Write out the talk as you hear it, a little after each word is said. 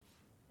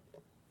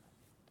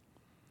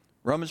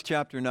Romans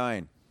chapter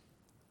 9.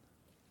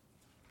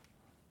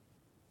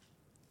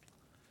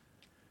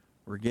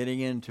 We're getting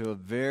into a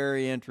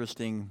very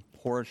interesting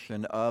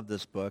portion of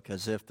this book,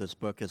 as if this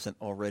book isn't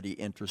already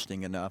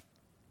interesting enough.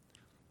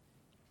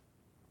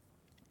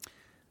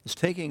 It's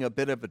taking a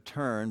bit of a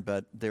turn,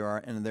 but there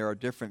are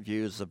different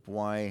views of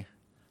why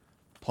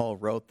Paul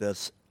wrote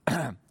this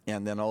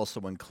and then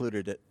also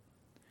included it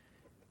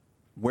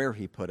where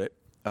he put it.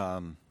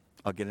 I'll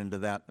get into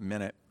that in a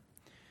minute.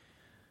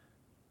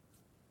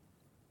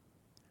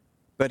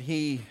 But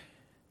he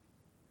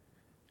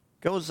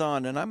goes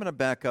on, and I'm going to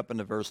back up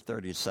into verse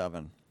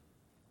 37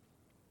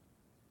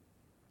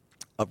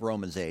 of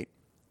Romans 8,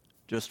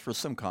 just for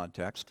some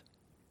context.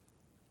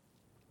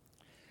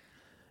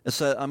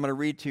 I'm going to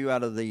read to you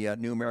out of the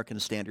New American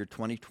Standard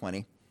 2020.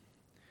 It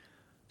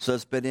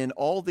says, "But in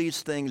all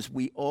these things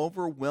we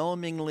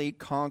overwhelmingly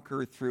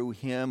conquer through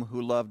him who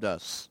loved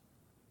us.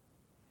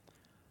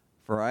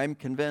 For I am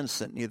convinced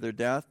that neither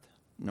death,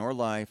 nor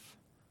life,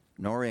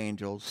 nor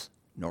angels,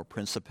 nor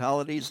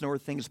principalities, nor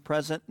things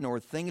present, nor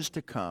things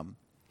to come,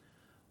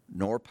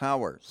 nor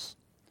powers,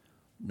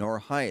 nor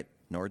height,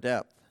 nor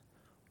depth,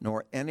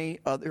 nor any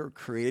other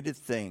created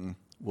thing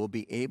will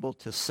be able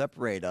to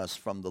separate us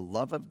from the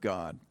love of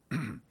God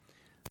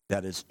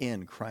that is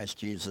in Christ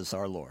Jesus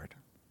our Lord.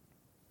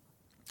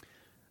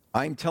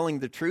 I am telling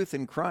the truth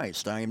in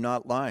Christ. I am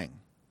not lying.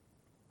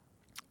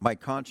 My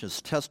conscience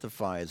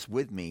testifies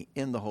with me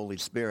in the Holy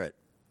Spirit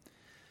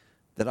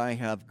that I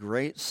have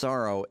great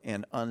sorrow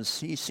and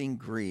unceasing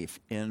grief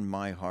in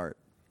my heart.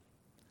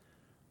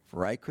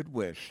 For I could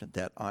wish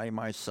that I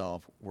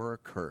myself were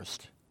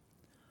accursed,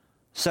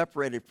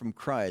 separated from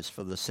Christ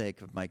for the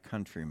sake of my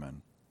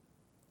countrymen,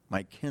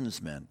 my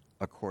kinsmen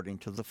according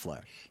to the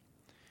flesh,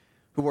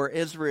 who are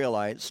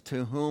Israelites,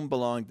 to whom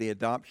belong the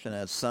adoption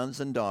as sons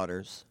and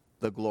daughters,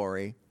 the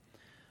glory,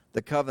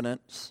 the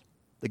covenants,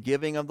 the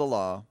giving of the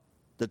law,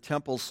 the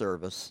temple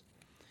service,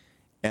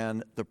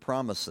 and the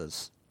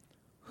promises,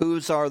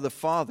 whose are the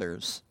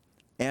fathers,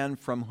 and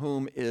from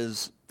whom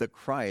is the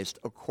Christ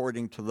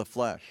according to the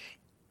flesh,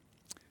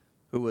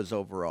 who is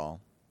over all,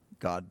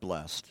 God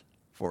blessed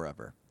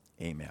forever.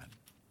 Amen."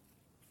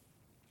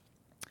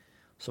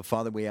 So,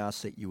 Father, we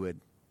ask that you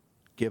would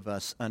give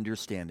us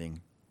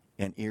understanding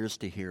and ears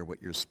to hear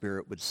what your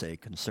Spirit would say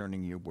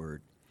concerning your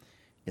word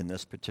in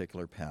this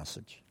particular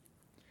passage.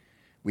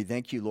 We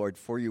thank you, Lord,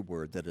 for your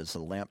word that is a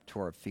lamp to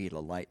our feet, a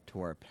light to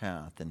our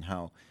path, and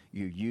how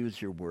you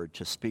use your word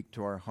to speak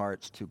to our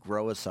hearts, to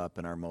grow us up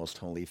in our most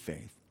holy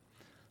faith.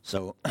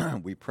 So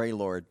we pray,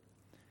 Lord,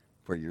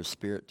 for your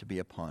Spirit to be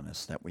upon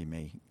us, that we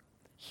may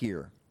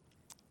hear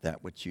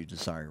that which you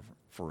desire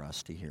for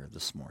us to hear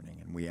this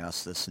morning. And we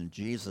ask this in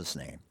Jesus'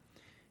 name.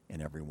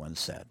 And everyone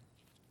said,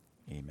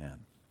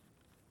 amen.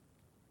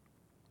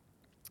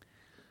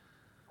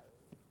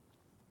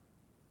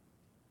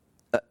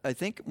 I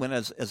think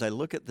as I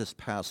look at this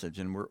passage,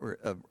 and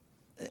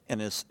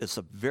it's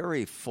a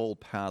very full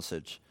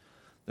passage.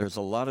 There's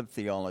a lot of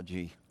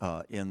theology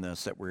in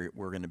this that we're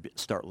going to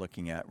start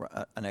looking at,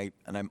 and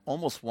I'm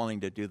almost wanting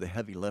to do the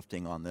heavy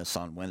lifting on this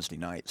on Wednesday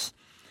nights.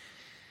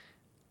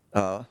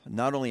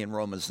 Not only in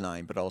Romans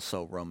 9, but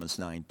also Romans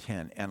 9,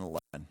 10, and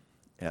 11,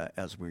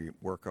 as we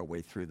work our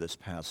way through this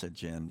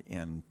passage,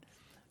 and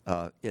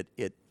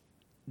it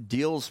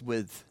deals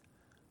with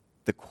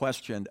the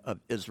question of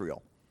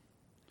Israel.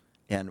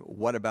 And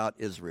what about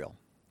Israel?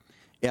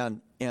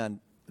 And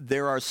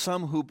there are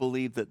some who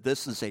believe that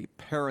this is a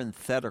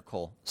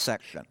parenthetical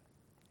section.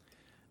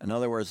 In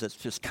other words, it's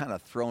just kind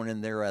of thrown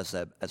in there as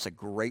a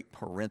great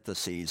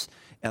parenthesis,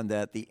 and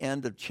that the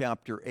end of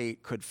chapter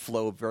 8 could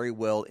flow very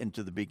well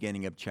into the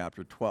beginning of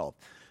chapter 12.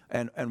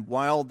 And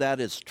while that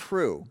is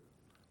true,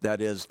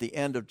 that is, the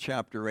end of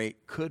chapter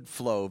 8 could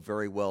flow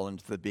very well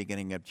into the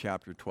beginning of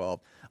chapter 12,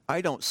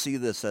 I don't see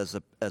this as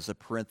a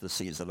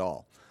parenthesis at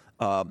all.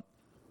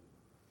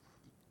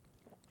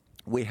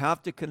 We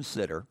have to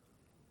consider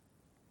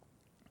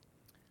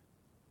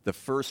the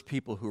first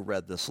people who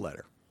read this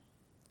letter.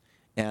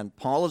 And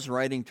Paul is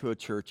writing to a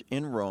church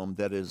in Rome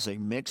that is a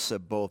mix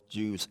of both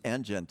Jews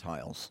and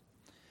Gentiles.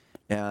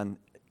 And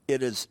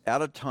it is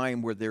at a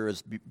time where there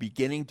is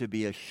beginning to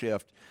be a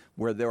shift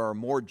where there are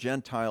more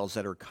Gentiles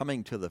that are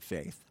coming to the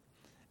faith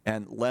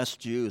and less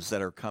Jews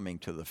that are coming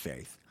to the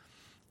faith.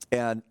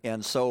 And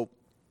so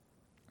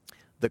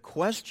the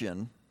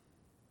question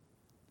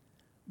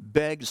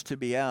begs to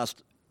be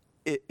asked,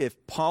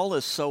 if Paul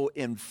is so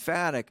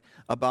emphatic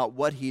about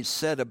what he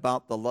said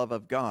about the love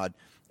of God,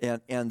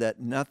 and that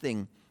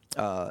nothing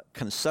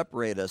can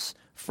separate us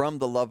from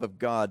the love of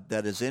God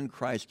that is in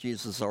Christ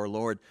Jesus our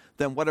Lord,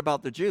 then what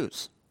about the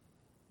Jews?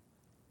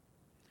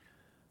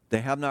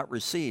 They have not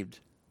received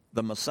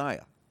the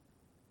Messiah.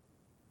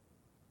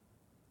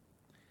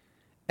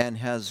 And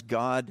has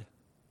God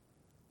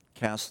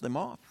cast them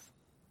off?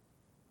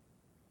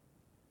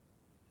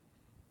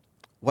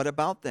 What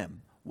about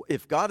them?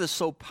 If God is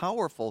so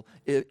powerful,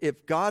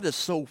 if God is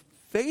so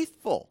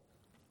faithful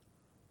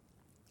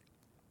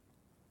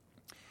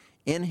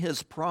in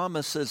his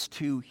promises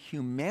to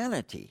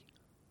humanity,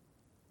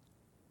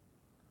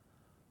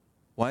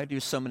 Why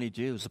do so many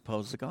Jews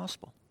oppose the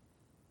gospel?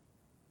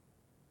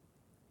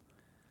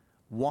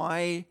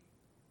 Why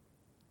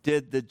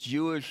did the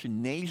Jewish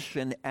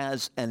nation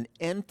as an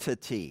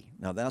entity,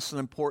 now that's an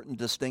important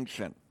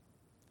distinction,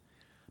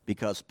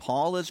 because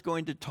Paul is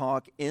going to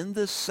talk in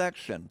this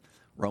section,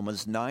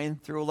 Romans 9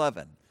 through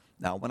 11.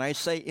 Now, when I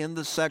say in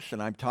this section,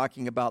 I'm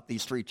talking about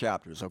these 3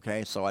 chapters,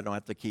 okay? So I don't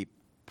have to keep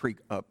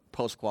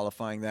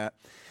post-qualifying that.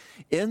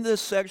 In this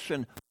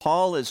section,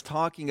 Paul is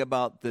talking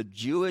about the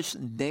Jewish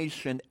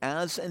nation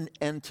as an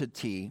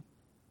entity,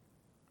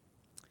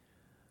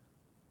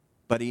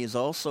 but he is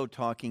also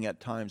talking at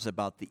times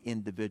about the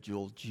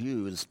individual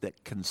Jews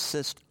that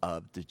consist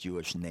of the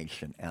Jewish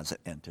nation as an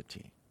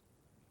entity.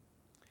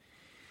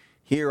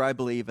 Here, I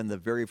believe in the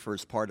very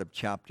first part of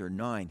chapter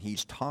 9,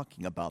 he's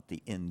talking about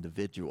the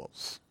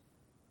individuals.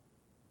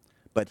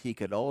 But it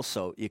could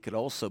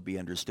also be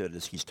understood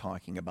as he's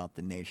talking about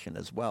the nation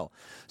as well.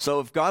 So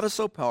if God is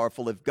so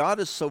powerful, if God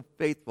is so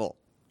faithful,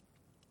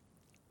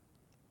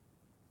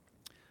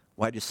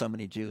 why do so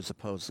many Jews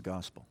oppose the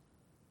gospel?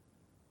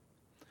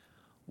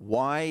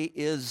 Why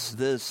is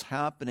this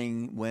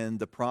happening when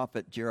the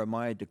prophet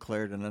Jeremiah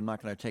declared, and I'm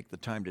not going to take the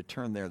time to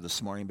turn there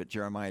this morning, but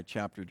Jeremiah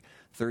chapter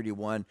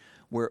 31,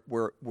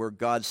 where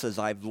God says,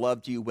 I've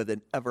loved you with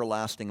an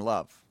everlasting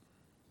love.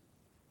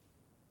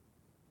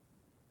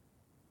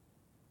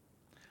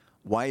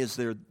 Why is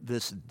there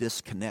this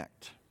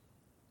disconnect?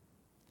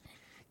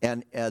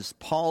 And as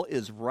Paul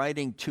is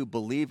writing to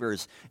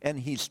believers, and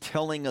he's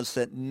telling us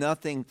that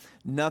nothing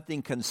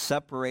can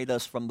separate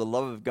us from the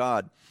love of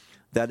God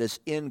that is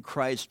in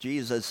Christ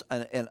Jesus.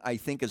 And I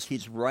think as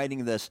he's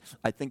writing this,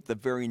 I think the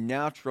very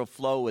natural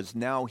flow is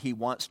now he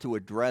wants to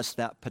address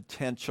that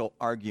potential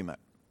argument.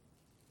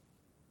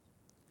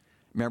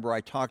 Remember,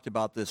 I talked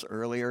about this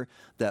earlier,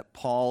 that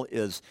Paul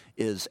is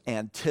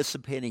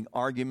anticipating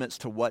arguments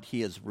to what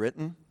he has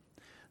written.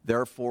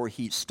 Therefore,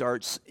 he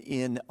starts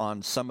in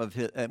on some of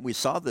his, and we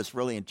saw this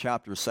really in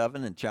chapter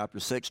 7 and chapter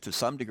 6 to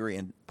some degree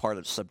in part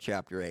of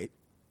subchapter 8.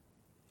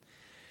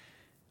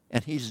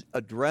 And he's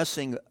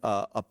addressing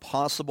a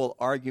possible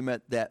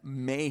argument that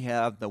may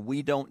have, that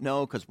we don't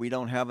know because we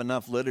don't have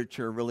enough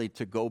literature really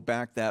to go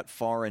back that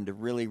far and to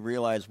really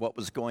realize what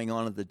was going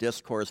on in the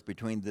discourse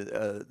between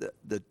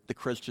the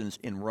Christians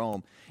in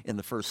Rome in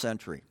the first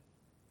century.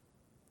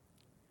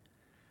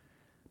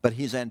 But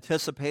he's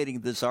anticipating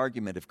this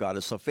argument. If God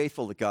is so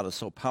faithful, if God is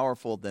so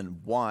powerful,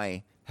 then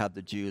why have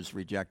the Jews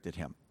rejected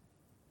him?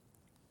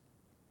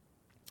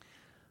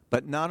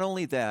 But not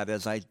only that,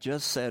 as I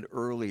just said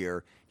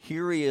earlier,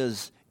 here he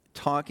is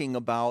talking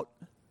about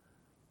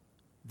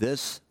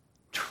this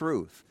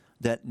truth,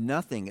 that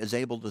nothing is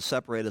able to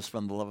separate us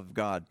from the love of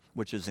God,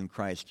 which is in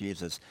Christ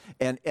Jesus.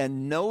 And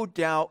no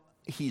doubt,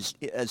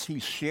 as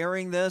he's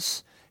sharing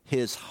this,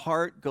 his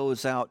heart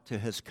goes out to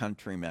his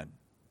countrymen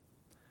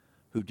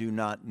who do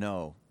not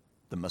know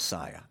the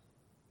Messiah.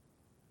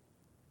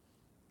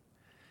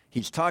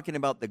 He's talking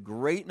about the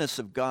greatness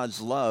of God's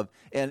love,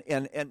 and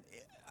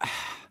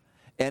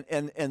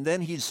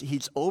then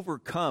he's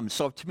overcome.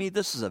 So to me,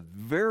 this is a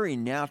very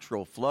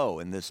natural flow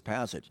in this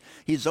passage.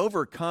 He's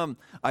overcome,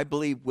 I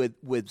believe,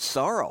 with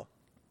sorrow.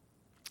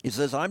 He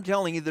says, I'm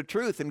telling you the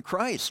truth in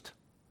Christ.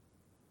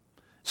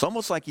 It's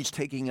almost like he's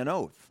taking an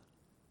oath.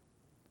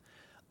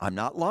 I'm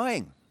not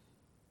lying.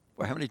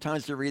 Well, how many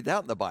times do you read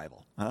that in the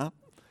Bible? Huh?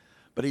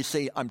 But he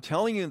says, I'm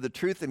telling you the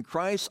truth in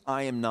Christ.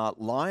 I am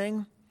not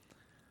lying.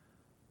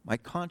 My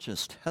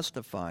conscience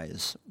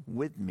testifies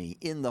with me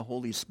in the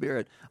Holy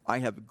Spirit. I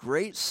have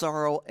great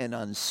sorrow and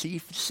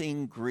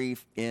unceasing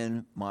grief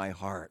in my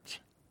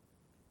heart.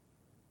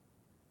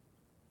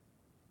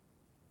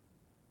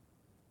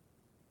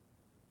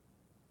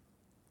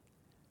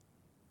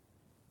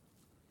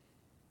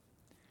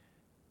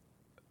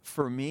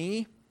 For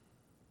me,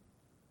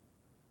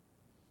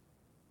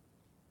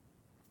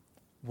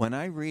 when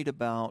I read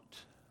about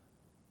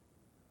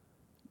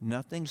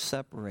nothing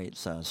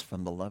separates us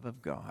from the love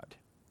of God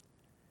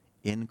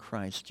in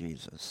Christ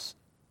Jesus,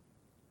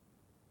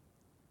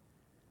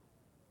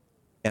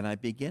 and I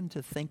begin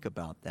to think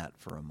about that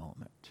for a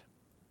moment,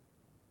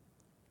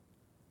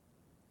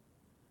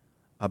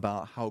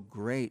 about how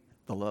great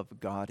the love of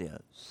God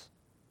is,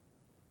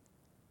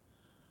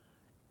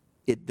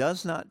 it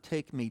does not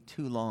take me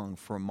too long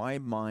for my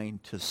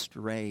mind to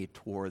stray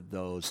toward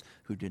those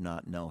who do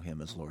not know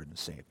him as Lord and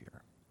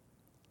Savior,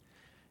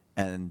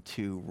 and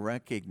to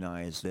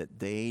recognize that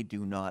they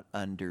do not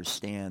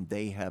understand,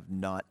 they have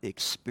not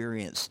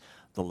experienced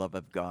the love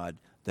of God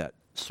that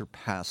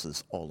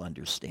surpasses all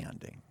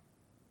understanding.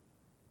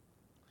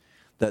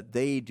 That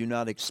they do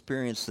not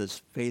experience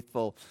this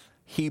faithful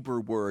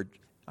Hebrew word,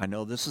 I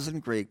know this is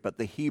in Greek, but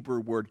the Hebrew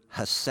word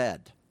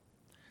hesed,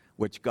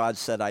 which God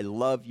said, I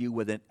love you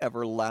with an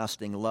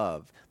everlasting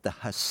love. The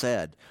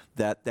hesed,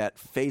 that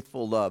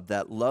faithful love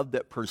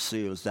that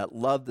pursues, that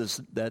love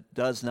that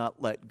does not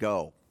let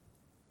go.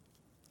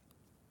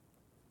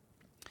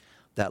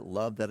 That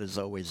love that is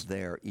always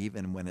there,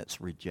 even when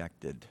it's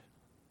rejected.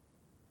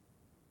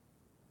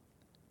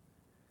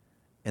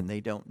 And they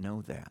don't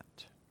know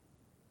that.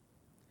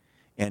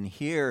 And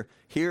here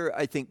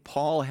I think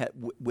Paul had,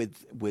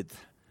 with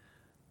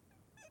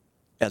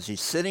as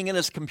he's sitting in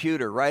his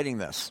computer writing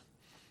this,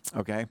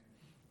 okay?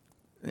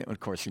 And of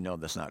course, you know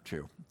that's not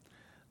true.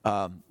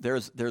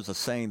 There's a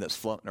saying that's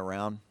floating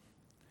around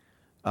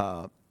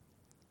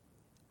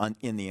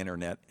in the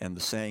internet, and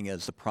the saying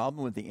is, the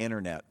problem with the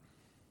internet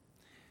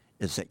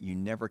is that you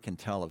never can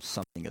tell if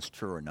something is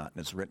true or not,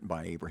 and it's written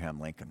by Abraham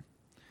Lincoln.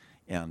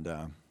 And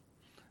I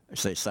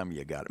say some of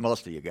you got it.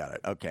 Most of you got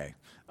it. Okay.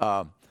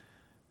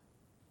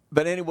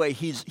 But anyway,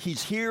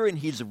 he's here and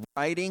he's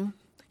writing.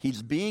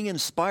 He's being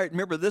inspired.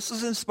 Remember, this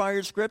is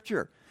inspired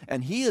scripture.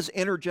 And he is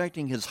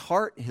interjecting his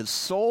heart, his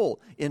soul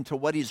into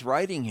what he's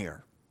writing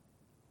here.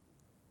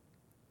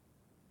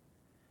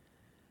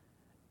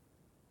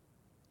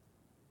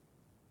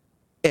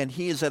 And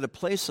he is at a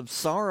place of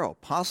sorrow,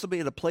 possibly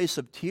at a place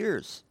of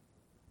tears.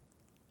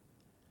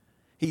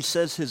 He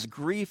says his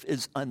grief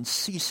is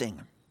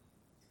unceasing.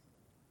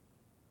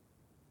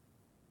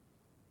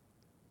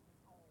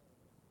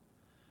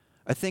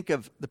 I think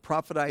of the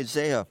prophet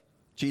Isaiah.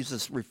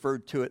 Jesus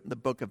referred to it in the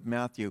book of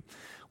Matthew,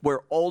 where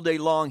all day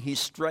long he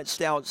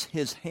stretched out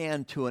his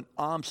hand to an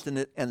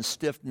obstinate and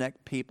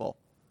stiff-necked people.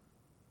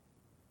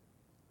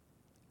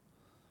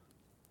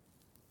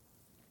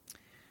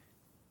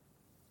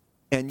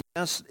 And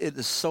yes, it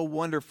is so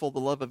wonderful,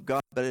 the love of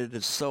God, but it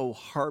is so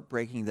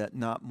heartbreaking that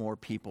not more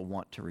people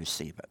want to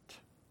receive it.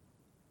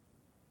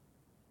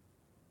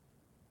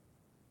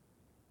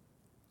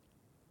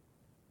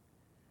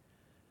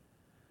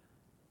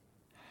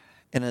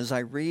 And as I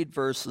read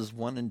verses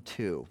 1 and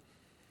 2,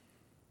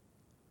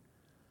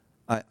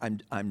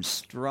 I'm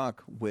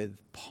struck with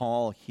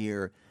Paul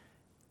here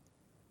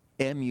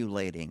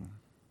emulating,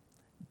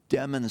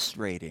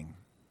 demonstrating,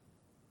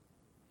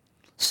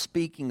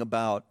 speaking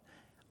about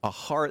a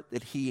heart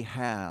that he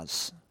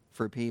has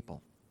for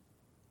people,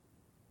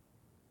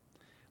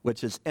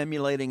 which is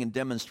emulating and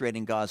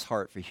demonstrating God's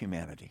heart for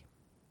humanity.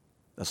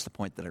 That's the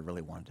point that I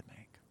really wanted to make.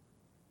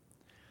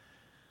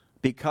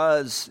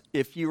 Because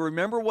if you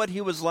remember what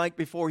he was like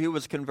before he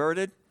was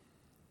converted,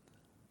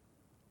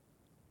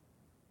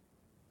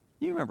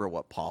 you remember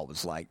what Paul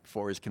was like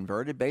before he was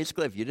converted.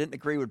 Basically, if you didn't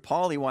agree with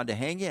Paul, he wanted to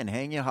hang you and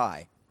hang you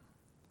high.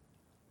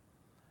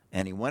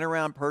 And he went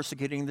around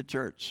persecuting the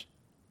church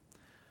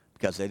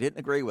because they didn't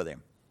agree with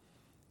him.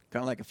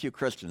 Kind of like a few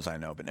Christians I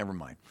know, but never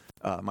mind.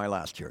 My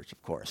last church,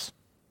 of course.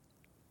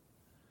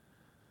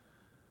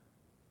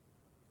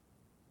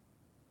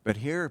 But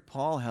here,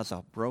 Paul has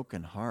a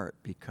broken heart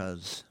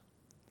because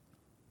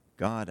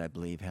God, I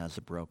believe, has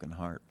a broken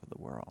heart for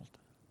the world.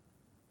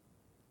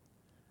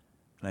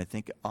 And I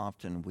think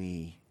often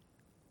we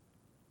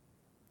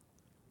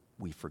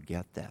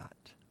forget that.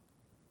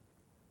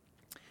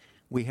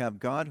 We have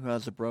God who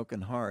has a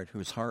broken heart,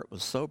 whose heart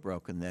was so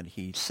broken that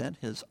he sent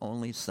his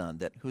only Son,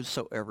 that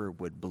whosoever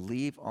would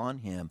believe on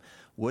him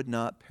would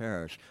not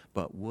perish,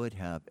 but would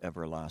have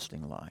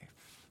everlasting life.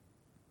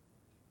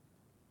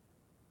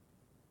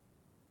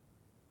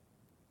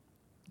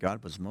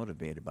 God was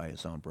motivated by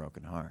his own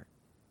broken heart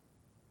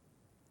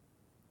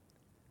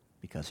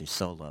because he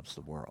so loves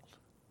the world.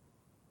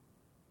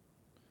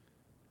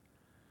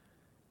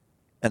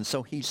 And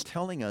so he's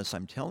telling us,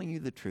 I'm telling you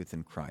the truth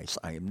in Christ.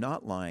 I am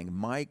not lying.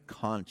 My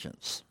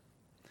conscience.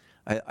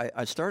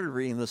 I started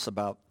reading this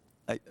about,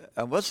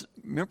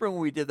 remember when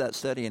we did that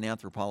study in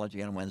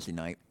anthropology on Wednesday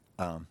night?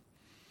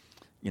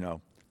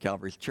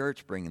 Calvary's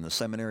Church, bringing the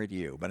seminary to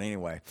you. But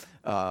anyway,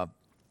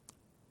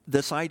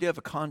 this idea of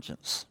a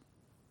conscience.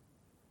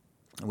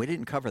 We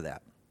didn't cover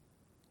that.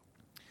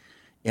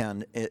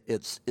 And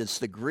it's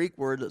the Greek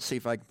word, let's see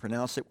if I can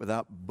pronounce it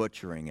without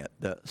butchering it,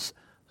 the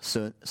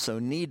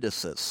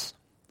sonidesis.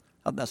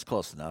 Oh, that's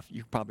close enough.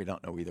 You probably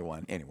don't know either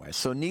one. Anyway,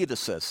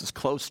 sonidesis is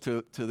close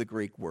to the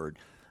Greek word,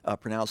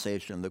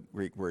 pronunciation of the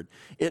Greek word.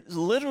 It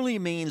literally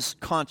means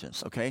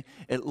conscience, okay?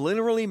 It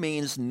literally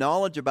means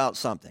knowledge about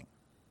something.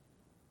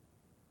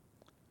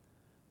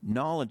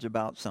 Knowledge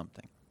about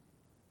something.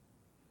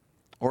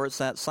 Or it's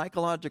that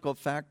psychological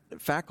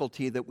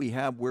faculty that we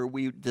have where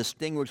we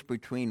distinguish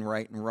between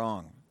right and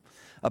wrong,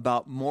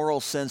 about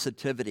moral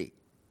sensitivity.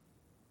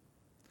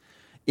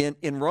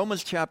 In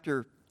Romans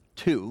chapter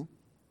 2,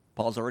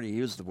 Paul's already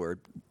used the word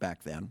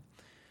back then.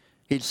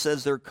 He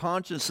says their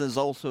consciences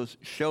also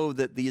show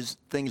that these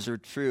things are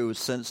true,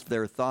 since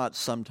their thoughts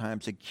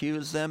sometimes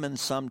accuse them and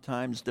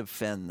sometimes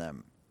defend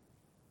them.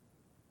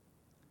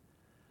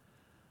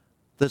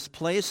 This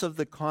place of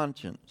the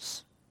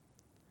conscience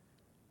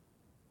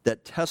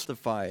that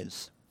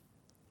testifies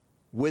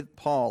with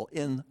Paul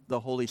in the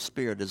Holy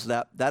Spirit is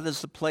that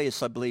is the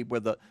place, I believe,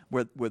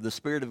 where the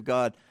Spirit of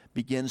God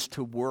begins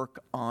to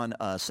work on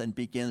us and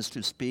begins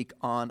to speak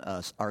on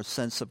us, our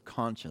sense of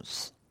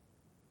conscience,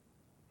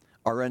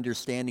 our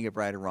understanding of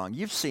right or wrong.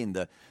 You've seen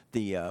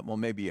well,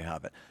 maybe you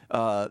haven't,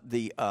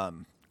 the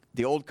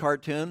old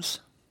cartoons.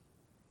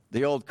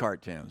 The old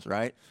cartoons,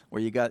 right?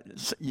 Where you got,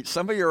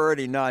 some of you are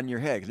already nodding your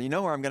head, because you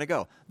know where I'm going to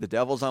go. The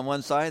devil's on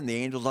one side and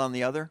the angel's on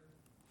the other.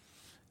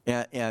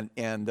 And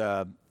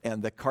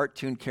the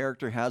cartoon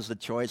character has the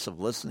choice of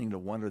listening to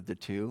one or the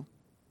two.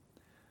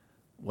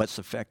 what's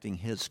affecting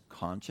his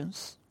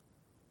conscience.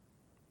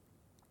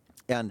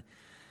 And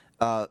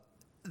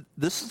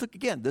this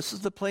is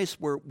the place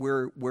where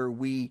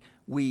we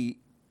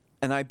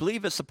and I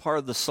believe it's a part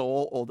of the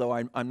soul, although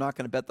I'm not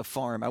going to bet the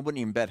farm. I wouldn't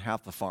even bet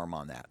half the farm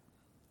on that,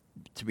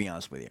 to be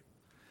honest with you.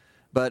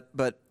 But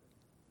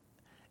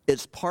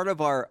it's part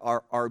of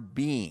our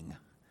being,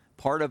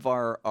 part of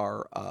our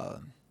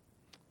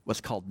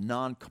what's called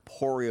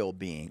non-corporeal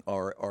being,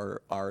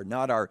 or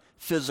not our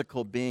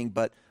physical being,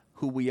 but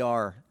who we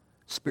are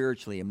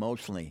spiritually,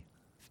 emotionally,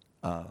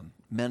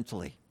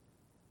 mentally.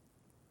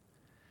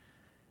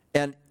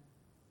 And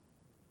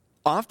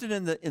often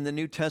in the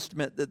New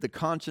Testament, the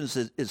conscience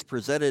is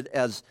presented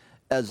as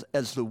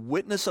the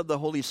witness of the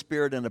Holy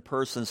Spirit in a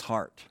person's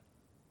heart.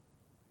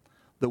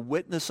 The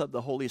witness of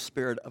the Holy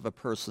Spirit of a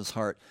person's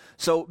heart.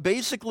 So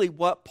basically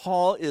what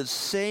Paul is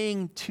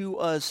saying to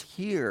us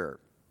here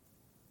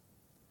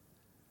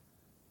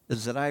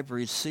is that I've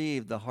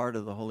received the heart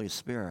of the Holy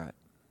Spirit.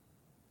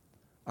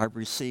 I've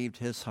received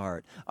his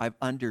heart. I've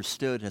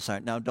understood his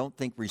heart. Now, don't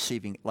think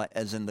receiving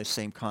as in the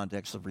same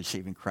context of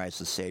receiving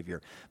Christ as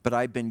Savior. But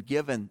I've been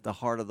given the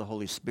heart of the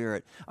Holy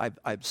Spirit.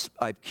 I've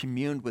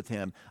communed with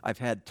him. I've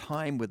had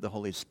time with the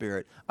Holy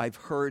Spirit. I've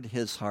heard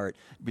his heart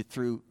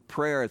through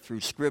prayer,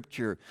 through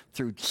Scripture,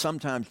 through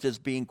sometimes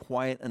just being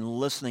quiet and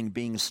listening,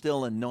 being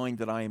still and knowing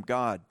that I am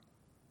God.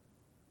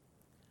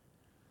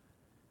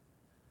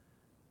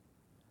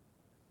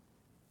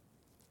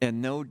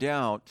 And no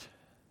doubt,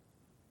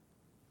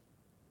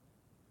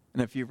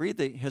 and if you read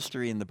the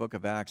history in the book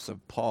of Acts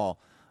of Paul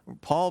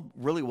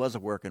really was a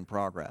work in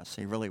progress.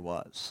 He really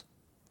was.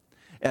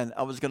 And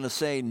I was going to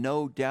say,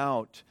 no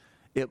doubt,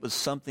 it was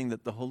something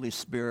that the Holy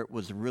Spirit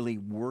was really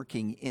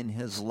working in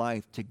his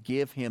life to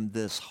give him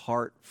this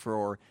heart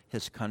for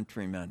his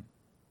countrymen,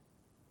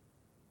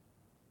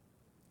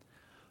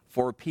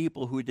 for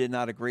people who did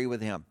not agree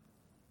with him,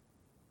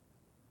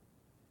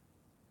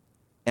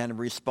 and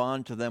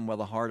respond to them with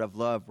a heart of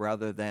love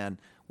rather than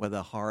with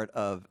a heart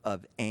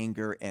of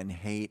anger and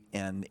hate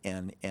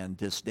and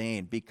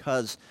disdain.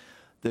 Because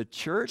the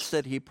church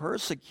that he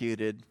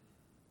persecuted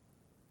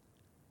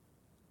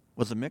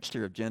was a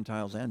mixture of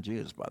Gentiles and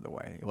Jews, by the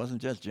way. It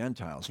wasn't just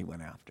Gentiles he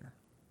went after.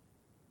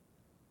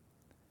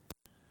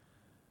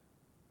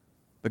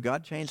 But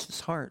God changed his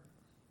heart.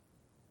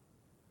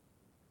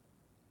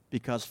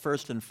 Because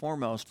first and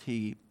foremost,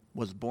 he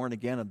was born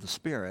again of the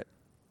Spirit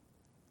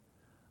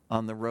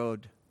on the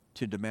road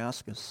to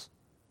Damascus.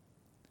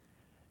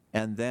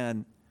 And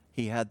then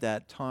he had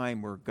that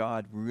time where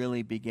God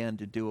really began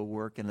to do a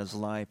work in his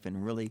life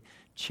and really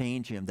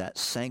change him, that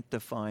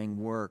sanctifying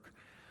work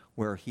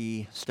where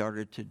he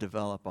started to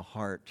develop a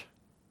heart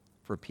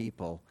for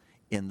people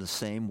in the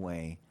same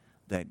way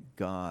that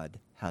God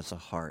has a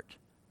heart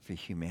for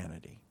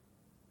humanity.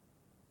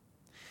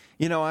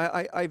 You know,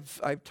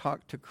 I've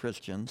talked to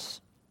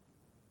Christians,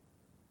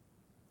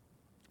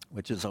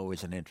 which is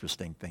always an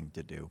interesting thing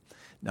to do.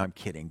 No, I'm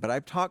kidding. But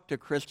I've talked to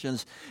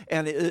Christians,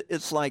 and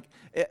it's like,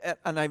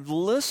 and I've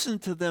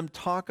listened to them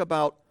talk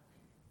about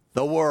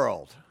the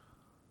world.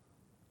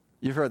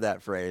 You've heard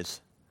that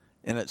phrase.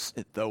 And it's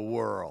the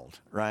world,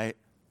 right?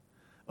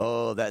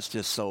 Oh, that's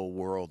just so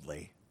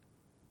worldly.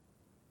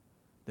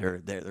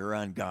 They're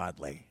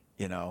ungodly,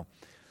 you know.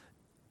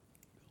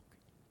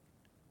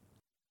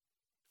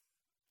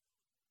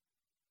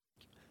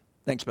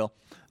 Thanks, Bill.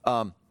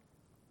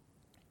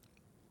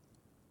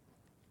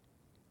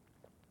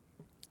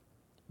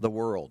 The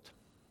world.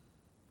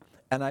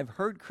 And I've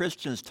heard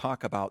Christians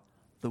talk about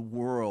the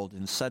world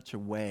in such a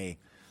way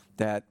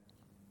that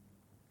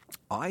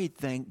I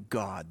thank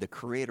God, the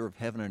creator of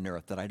heaven and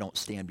earth, that I don't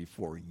stand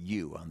before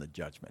you on the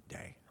judgment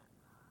day.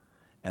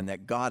 And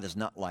that God is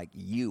not like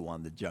you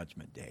on the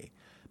judgment day,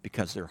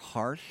 because they're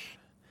harsh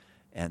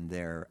and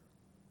they're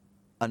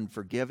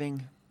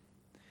unforgiving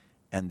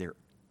and they're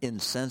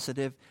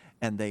insensitive,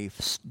 and they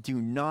do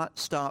not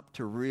stop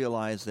to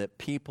realize that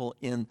people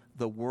in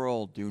the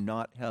world do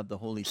not have the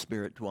Holy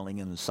Spirit dwelling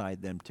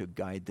inside them to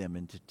guide them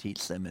and to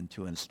teach them and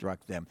to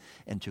instruct them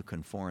and to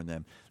conform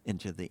them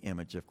into the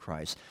image of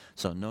Christ.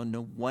 So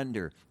no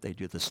wonder they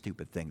do the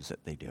stupid things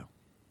that they do.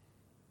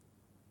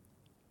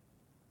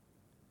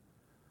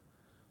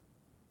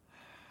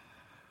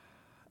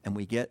 And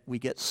we get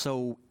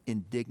so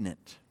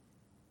indignant.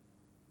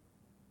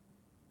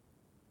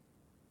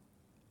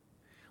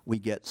 We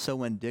get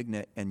so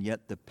indignant, and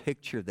yet the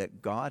picture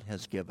that God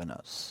has given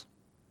us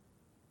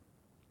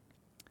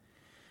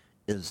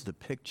is the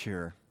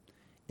picture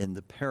in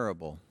the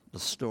parable, the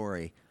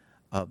story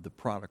of the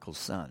prodigal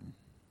son,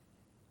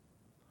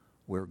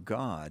 where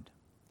God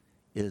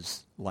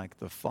is like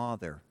the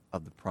father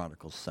of the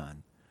prodigal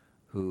son,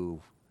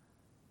 who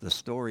the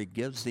story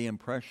gives the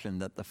impression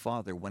that the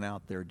father went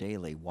out there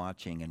daily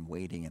watching and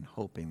waiting and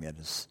hoping that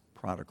his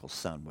prodigal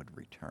son would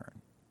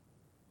return.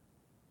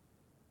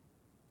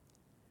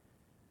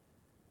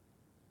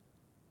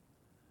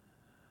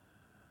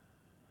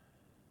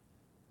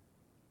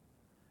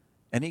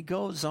 And he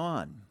goes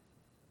on.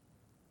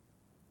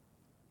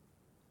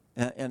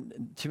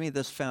 And to me,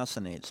 this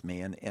fascinates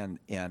me.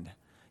 And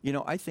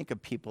I think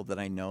of people that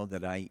I know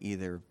that I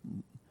either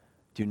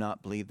do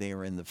not believe they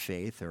are in the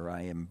faith, or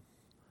I am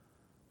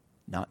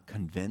not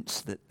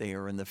convinced that they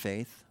are in the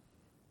faith.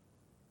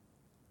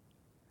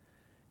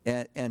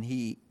 And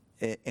he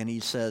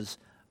says,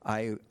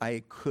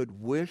 I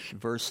could wish,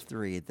 verse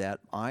 3, that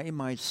I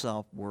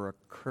myself were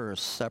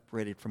accursed,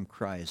 separated from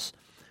Christ,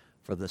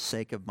 for the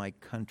sake of my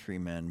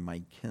countrymen,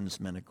 my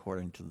kinsmen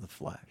according to the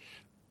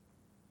flesh.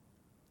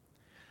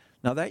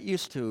 Now that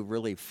used to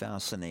really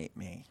fascinate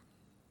me.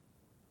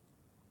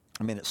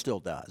 I mean, it still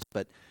does,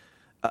 but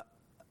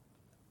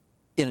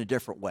in a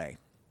different way.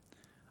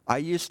 I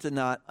used to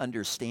not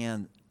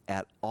understand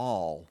at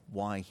all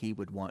why he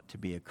would want to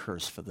be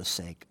accursed for the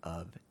sake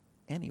of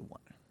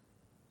anyone.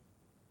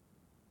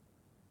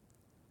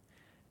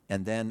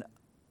 And then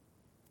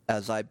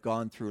as I've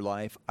gone through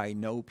life, I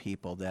know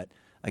people that,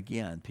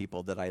 again,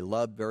 people that I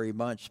love very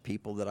much,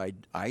 people that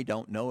I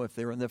don't know if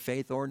they're in the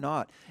faith or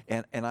not.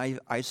 And I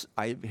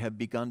have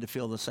begun to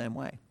feel the same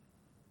way.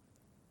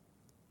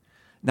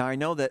 Now, I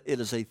know that it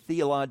is a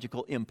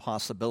theological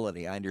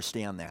impossibility. I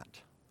understand that.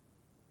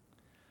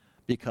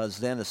 Because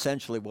then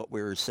essentially what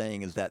we were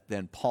saying is that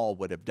then Paul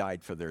would have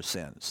died for their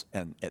sins.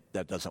 And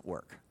that doesn't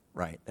work,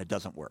 right? That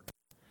doesn't work.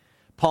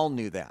 Paul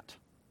knew that.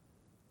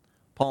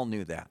 Paul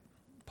knew that.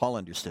 Paul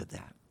understood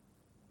that.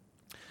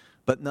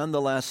 But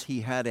nonetheless,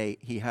 he had a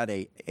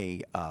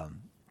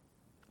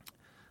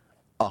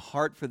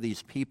heart for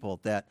these people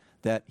that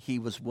he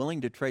was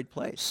willing to trade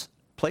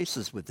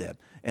places with them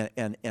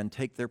and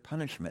take their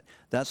punishment.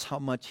 That's how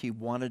much he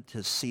wanted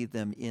to see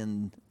them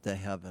in the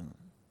heaven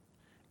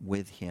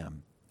with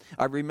him.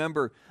 I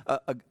remember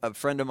a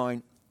friend of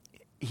mine,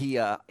 he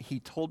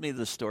told me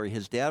this story.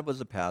 His dad was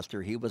a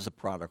pastor. He was a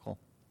prodigal.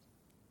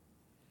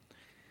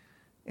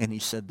 And he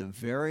said the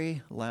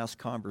very last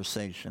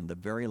conversation, the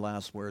very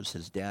last words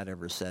his dad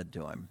ever said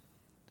to him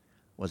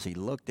was he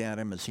looked at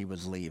him as he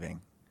was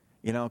leaving.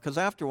 Because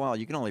after a while,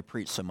 you can only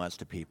preach so much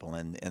to people,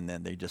 and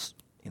then they just,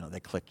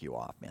 they click you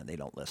off, man. They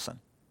don't listen.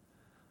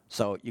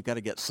 So you got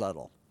to get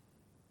subtle.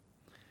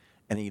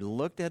 And he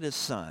looked at his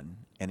son,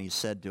 and he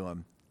said to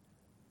him,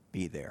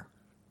 "Be there."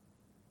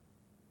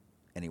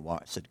 And he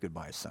said,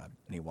 "Goodbye, son."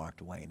 And he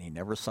walked away, and he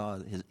never saw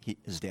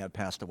his dad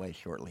passed away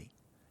shortly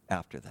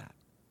after that.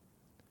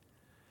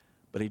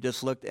 But he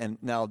just looked, and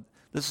now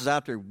this is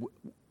after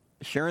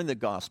sharing the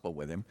gospel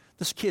with him.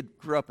 This kid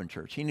grew up in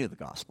church. He knew the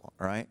gospel,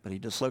 all right? But he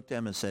just looked at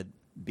him and said,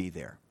 "Be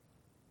there."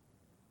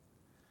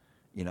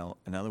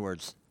 In other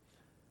words,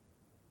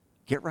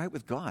 get right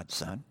with God,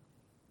 son.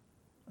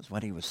 That's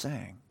what he was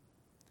saying.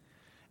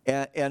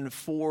 And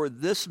for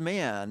this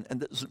man, and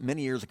this was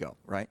many years ago,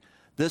 right?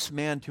 This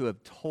man to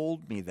have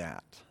told me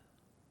that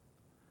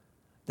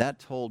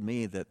told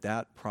me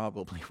that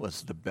probably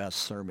was the best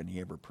sermon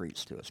he ever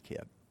preached to his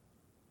kid.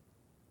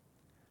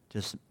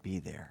 Just be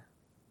there.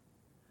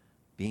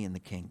 Be in the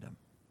kingdom.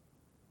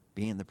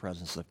 Be in the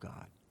presence of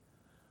God.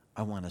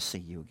 I want to see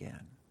you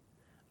again.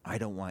 I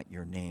don't want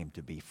your name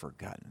to be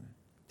forgotten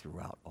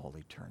throughout all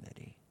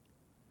eternity.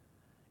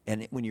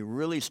 And when you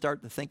really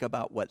start to think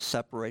about what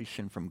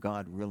separation from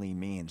God really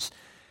means,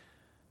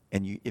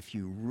 and if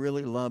you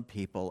really love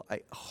people, I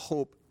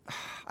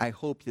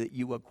hope that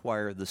you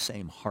acquire the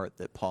same heart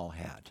that Paul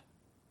had.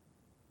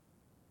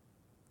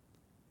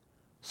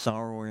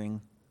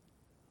 Sorrowing,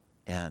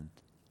 and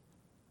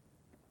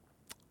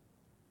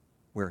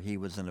where he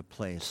was in a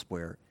place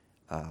where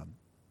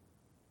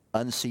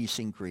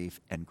unceasing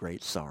grief and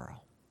great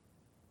sorrow.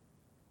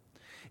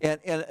 And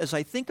as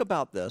I think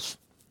about this,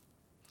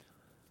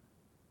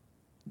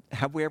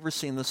 have we ever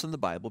seen this in the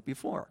Bible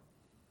before?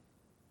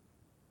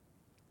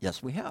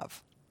 Yes, we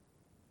have.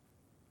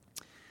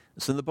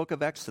 It's in the book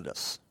of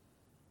Exodus.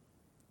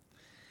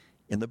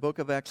 In the book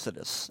of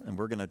Exodus, and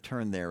we're going to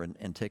turn there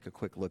and take a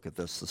quick look at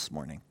this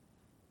morning.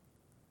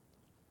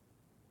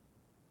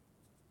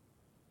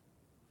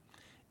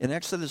 In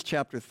Exodus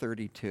chapter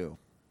 32,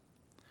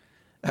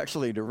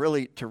 actually, to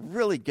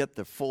really get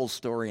the full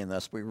story in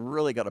this, we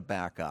really got to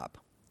back up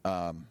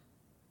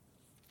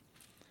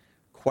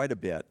quite a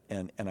bit,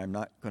 and I'm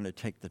not going to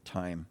take the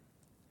time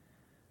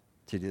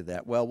to do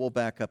that. Well, we'll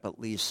back up at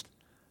least.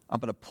 I'm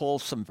going to pull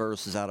some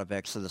verses out of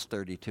Exodus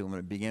 32. I'm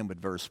going to begin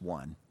with verse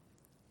 1.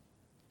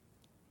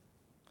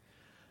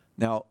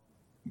 Now,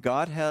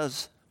 God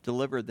has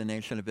delivered the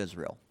nation of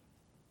Israel.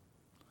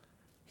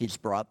 He's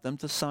brought them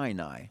to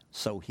Sinai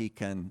so he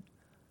can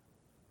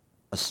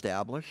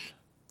establish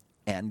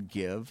and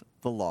give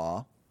the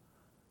law,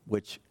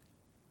 which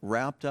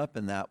wrapped up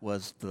in that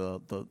was the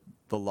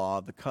law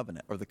of the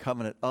covenant, or the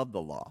covenant of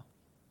the law.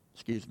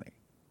 Excuse me.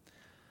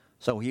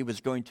 So he was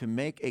going to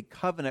make a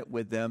covenant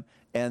with them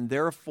and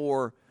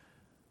therefore,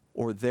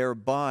 or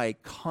thereby,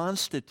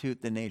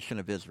 constitute the nation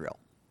of Israel.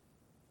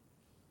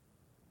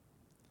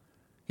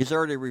 He's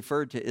already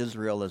referred to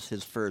Israel as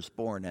his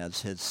firstborn,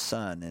 as his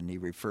son, and he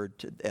referred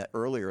to,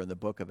 earlier in the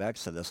book of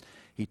Exodus,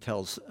 he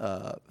tells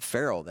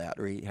Pharaoh that,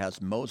 or he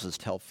has Moses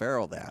tell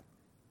Pharaoh that.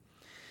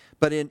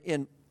 But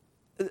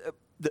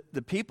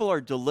the people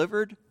are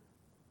delivered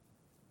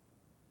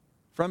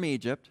from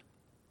Egypt.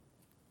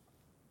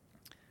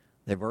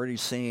 They've already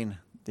seen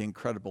the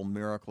incredible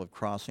miracle of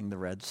crossing the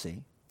Red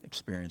Sea,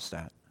 experienced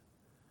that.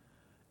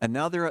 And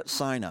now they're at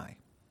Sinai.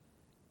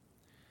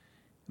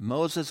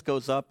 Moses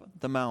goes up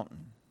the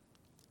mountain,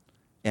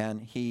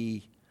 and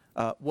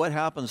what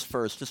happens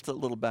first? Just a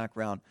little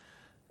background.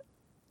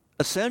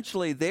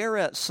 Essentially, they're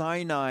at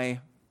Sinai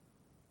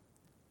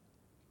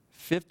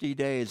 50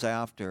 days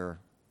after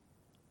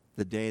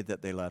the day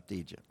that they left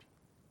Egypt,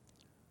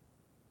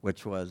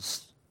 which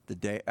was the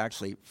day,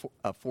 actually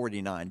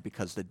 49,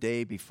 because the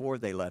day before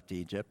they left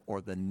Egypt,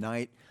 or the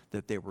night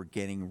that they were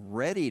getting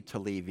ready to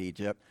leave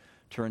Egypt,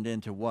 turned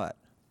into what?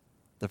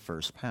 The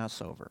first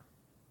Passover,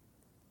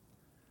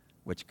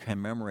 which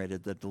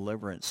commemorated the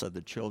deliverance of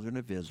the children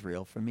of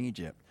Israel from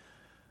Egypt.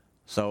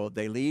 So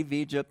they leave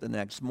Egypt the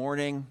next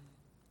morning.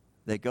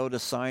 They go to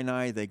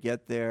Sinai. They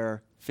get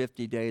there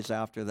 50 days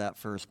after that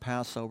first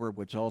Passover,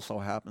 which also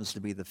happens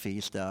to be the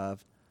feast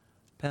of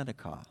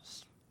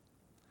Pentecost.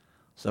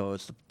 So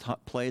it's the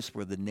place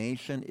where the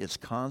nation is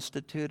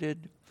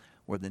constituted,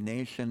 where the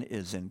nation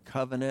is in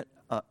covenant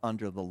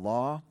under the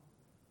law.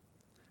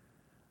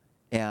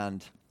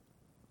 And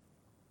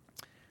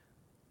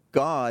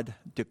God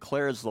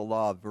declares the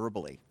law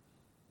verbally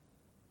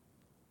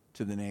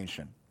to the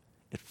nation.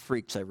 It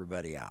freaks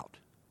everybody out.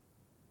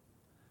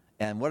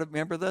 And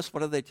remember this?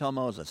 What do they tell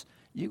Moses?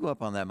 You go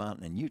up on that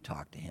mountain and you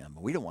talk to him.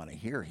 We don't want to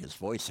hear his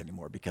voice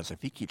anymore, because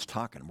if he keeps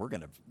talking,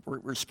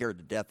 we're scared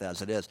to death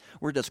as it is.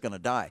 We're just going to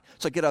die.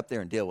 So get up there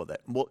and deal with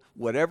it.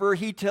 Whatever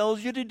he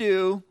tells you to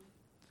do,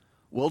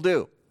 we'll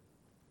do.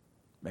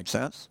 Make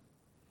sense?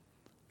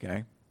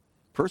 Okay.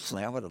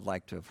 Personally, I would have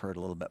liked to have heard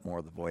a little bit more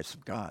of the voice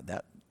of God.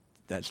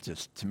 That's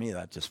just, to me,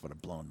 that just would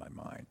have blown my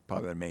mind.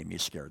 Probably would have made me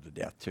scared to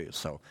death too.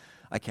 So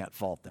I can't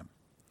fault them.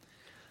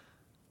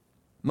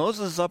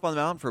 Moses is up on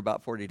the mountain for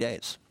about 40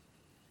 days.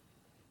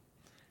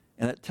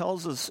 And it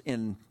tells us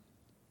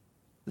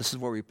this is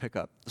where we pick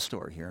up the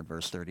story here in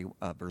verse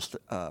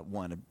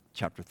 1 of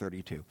chapter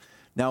 32.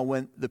 Now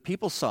when the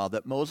people saw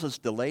that Moses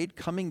delayed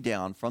coming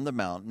down from the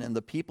mountain, and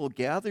the people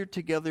gathered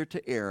together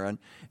to Aaron,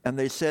 and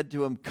they said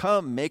to him,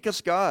 "Come, make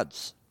us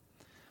gods,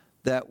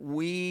 that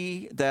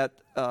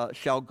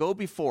shall go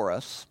before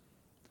us."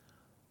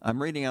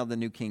 I'm reading out of the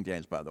New King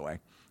James, by the way.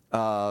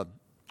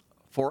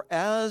 For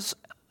as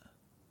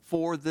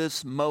for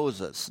this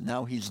Moses,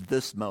 now he's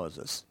this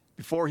Moses.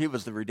 Before he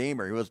was the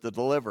Redeemer, he was the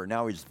Deliverer.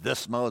 Now he's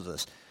this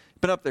Moses. He's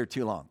been up there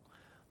too long.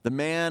 The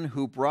man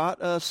who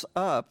brought us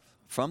up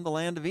from the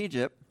land of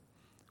Egypt,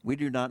 we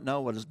do not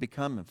know what has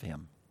become of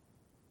him.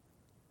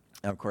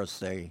 And of course,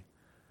 they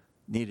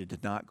needed to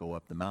not go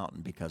up the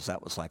mountain, because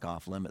that was like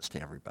off limits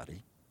to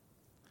everybody.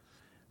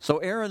 So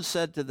Aaron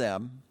said to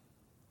them,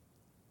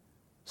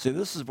 see,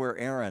 this is where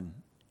Aaron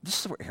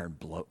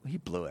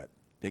blew it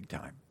big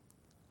time.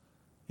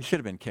 He should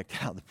have been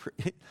kicked out of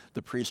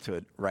the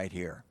priesthood right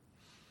here.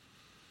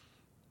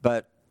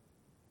 But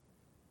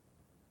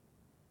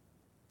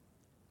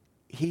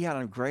he had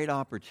a great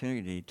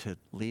opportunity to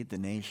lead the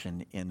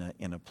nation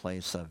in a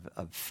place of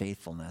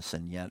faithfulness,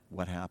 and yet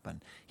what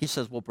happened? He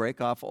says, "We'll break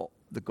off all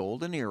the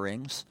golden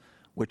earrings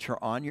which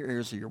are on your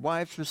ears of your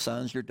wives, your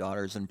sons, your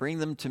daughters, and bring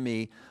them to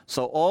me."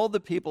 So all the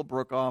people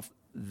broke off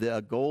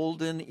the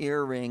golden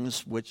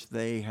earrings which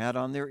they had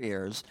on their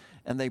ears,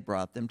 and they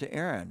brought them to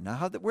Aaron.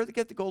 Now, where'd they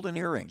get the golden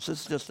earrings?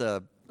 This is just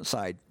a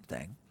side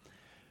thing.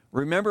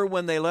 Remember,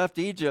 when they left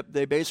Egypt,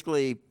 they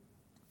basically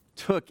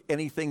took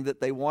anything that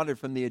they wanted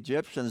from the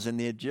Egyptians, and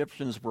the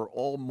Egyptians were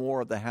all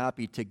more than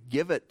happy to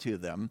give it to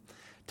them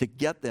to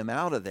get them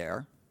out of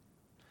there.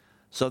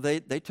 So they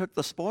took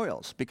the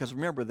spoils, because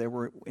remember, they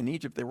were in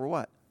Egypt. They were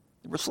what?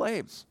 They were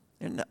slaves.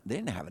 They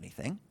didn't have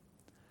anything.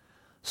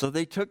 So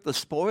they took the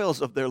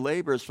spoils of their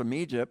labors from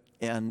Egypt,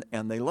 and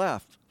they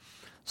left.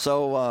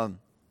 So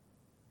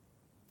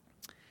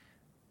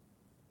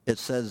it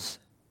says,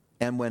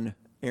 and when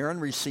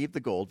Aaron received the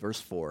gold, verse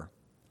 4,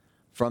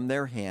 from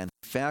their hand,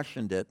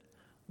 fashioned it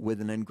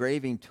with an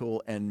engraving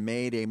tool and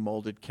made a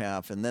molded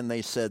calf. And then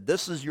they said,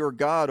 "This is your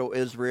God, O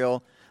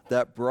Israel,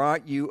 that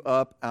brought you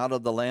up out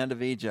of the land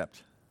of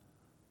Egypt."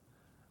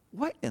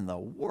 What in the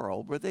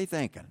world were they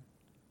thinking?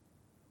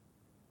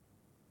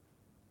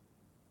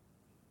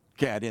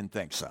 Okay, I didn't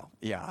think so.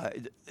 Yeah,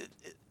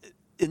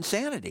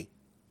 insanity.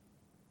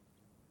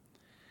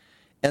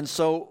 And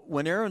so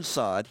when Aaron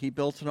saw it, he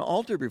built an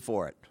altar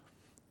before it.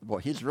 Boy,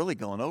 he's really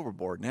going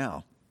overboard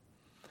now.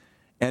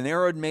 And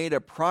Aaron made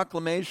a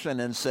proclamation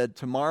and said,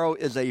 "Tomorrow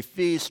is a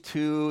feast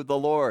to the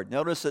Lord."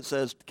 Notice it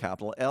says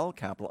capital L,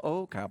 capital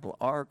O, capital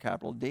R,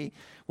 capital D,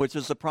 which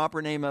is the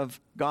proper name of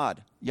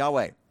God,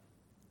 Yahweh.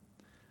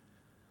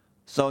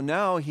 So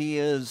now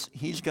he's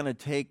going to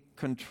take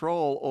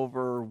control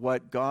over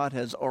what God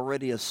has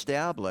already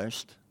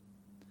established,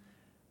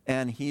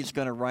 and he's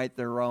going to write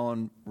their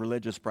own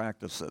religious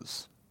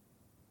practices.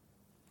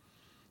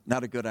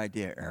 Not a good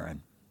idea,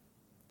 Aaron.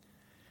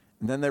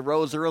 And then they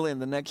rose early in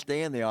the next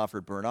day, and they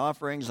offered burnt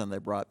offerings, and they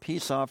brought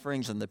peace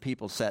offerings, and the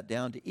people sat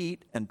down to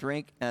eat and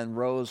drink and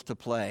rose to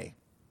play.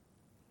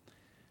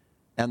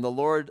 And the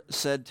Lord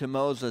said to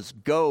Moses,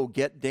 "Go,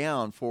 get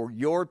down, for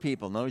your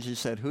people." Notice he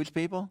said, whose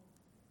people?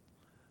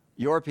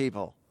 your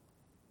people,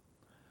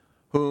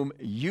 whom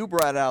you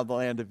brought out of the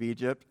land of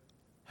Egypt,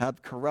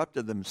 have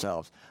corrupted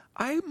themselves.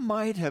 I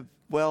would have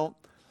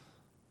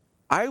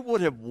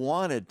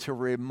wanted to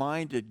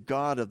reminded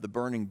God of the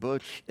burning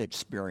bush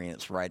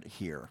experience right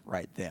here,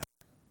 right then.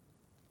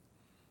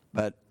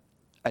 But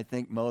I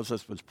think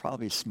Moses was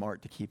probably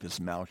smart to keep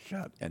his mouth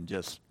shut and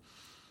just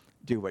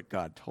do what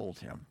God told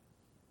him.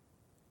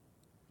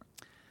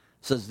 It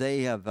says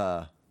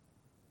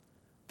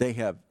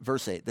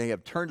verse 8, they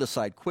have turned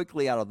aside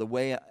quickly out of the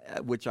way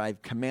which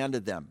I've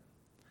commanded them.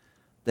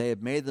 They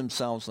have made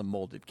themselves a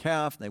molded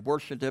calf. They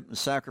worshipped it and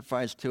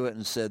sacrificed to it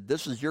and said,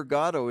 "This is your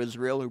God, O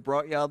Israel, who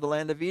brought you out of the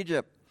land of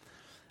Egypt."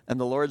 And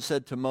the Lord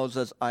said to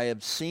Moses, "I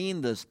have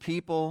seen this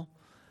people.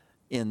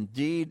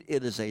 Indeed,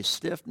 it is a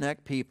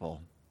stiff-necked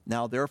people.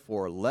 Now,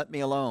 therefore, let me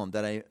alone,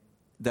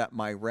 that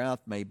my wrath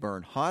may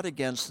burn hot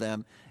against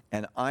them,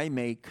 and I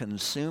may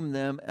consume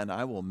them, and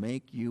I will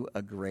make you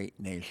a great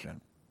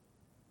nation."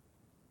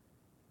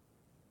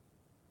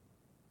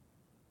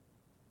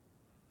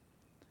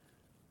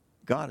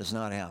 God is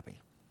not happy.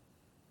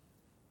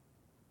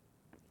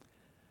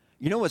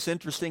 You know what's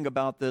interesting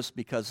about this?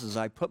 Because as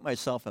I put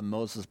myself in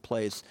Moses'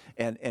 place,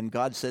 and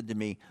God said to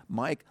me,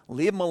 "Mike,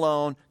 leave him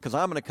alone, because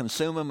I'm going to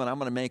consume him, and I'm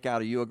going to make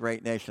out of you a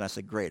great nation." I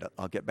said, "Great,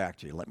 I'll get back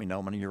to you. Let me know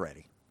when you're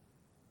ready."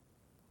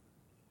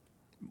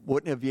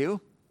 Wouldn't have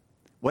you?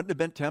 Wouldn't it have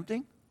been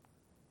tempting?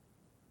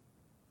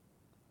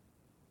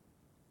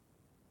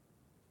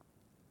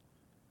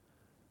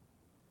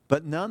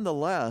 But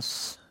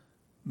nonetheless,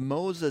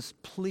 Moses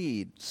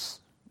pleads,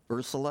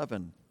 verse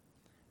 11,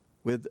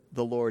 with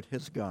the Lord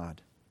his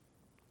God.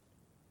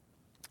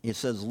 He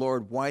says,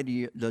 "Lord, why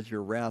does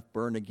your wrath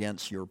burn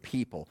against your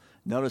people?"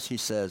 Notice he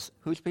says,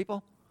 whose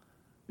people?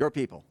 Your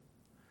people,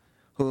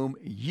 whom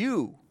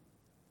you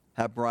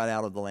have brought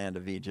out of the land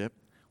of Egypt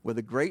with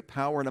a great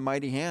power and a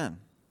mighty hand.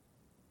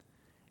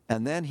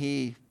 And then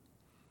he's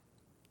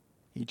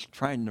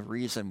trying to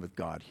reason with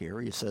God here.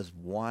 He says,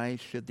 why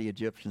should the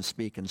Egyptians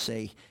speak and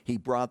say, he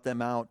brought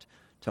them out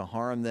to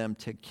harm them,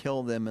 to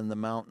kill them in the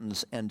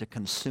mountains, and to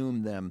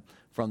consume them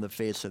from the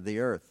face of the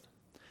earth?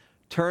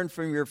 Turn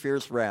from your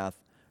fierce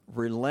wrath,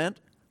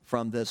 relent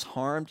from this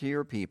harm to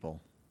your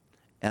people.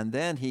 And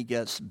then he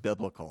gets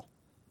biblical,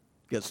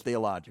 gets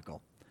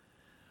theological.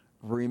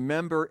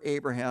 Remember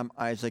Abraham,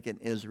 Isaac,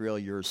 and Israel,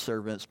 your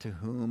servants, to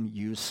whom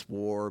you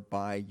swore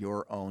by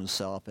your own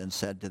self and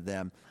said to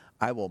them,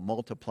 I will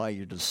multiply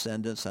your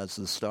descendants as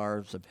the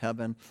stars of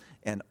heaven,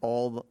 and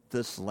all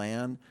this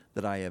land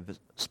that I have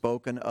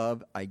spoken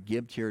of I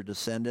give to your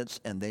descendants,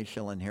 and they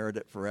shall inherit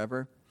it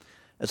forever.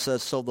 It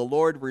says, so the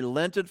Lord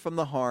relented from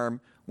the harm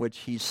which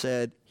he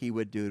said he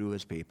would do to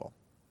his people.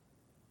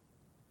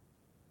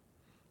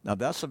 Now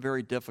that's a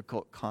very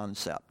difficult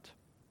concept,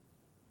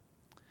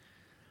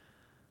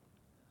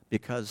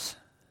 because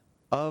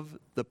of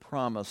the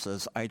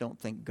promises, I don't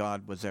think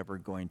God was ever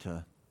going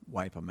to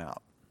wipe them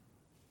out.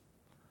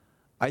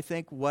 I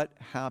think what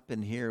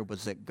happened here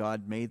was that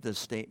God made this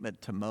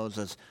statement to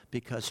Moses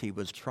because he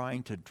was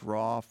trying to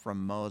draw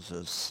from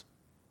Moses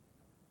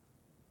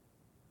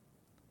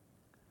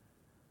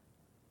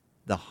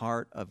the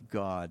heart of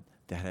God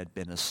that had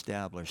been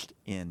established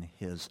in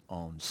his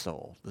own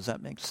soul. Does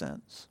that make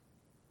sense?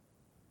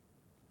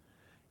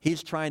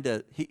 He's trying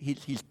to,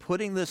 he's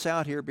putting this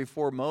out here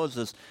before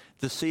Moses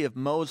to see if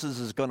Moses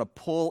is going to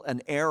pull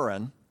an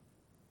Aaron.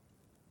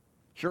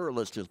 Sure,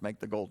 let's just make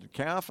the golden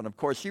calf. And of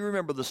course, you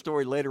remember the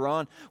story later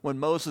on when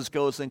Moses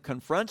goes and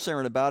confronts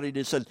Aaron about it.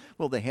 He says,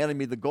 well, they handed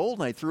me the gold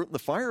and I threw it in the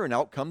fire and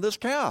out come this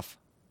calf.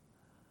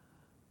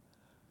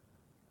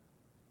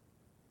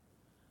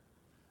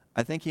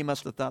 I think he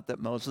must have thought that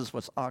Moses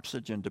was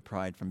oxygen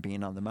deprived from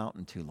being on the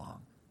mountain too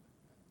long.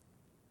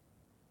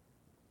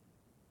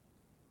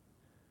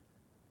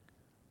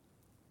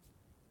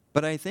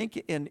 But I think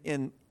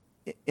in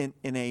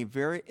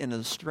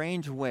a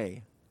strange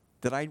way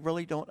that I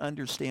really don't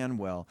understand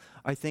well,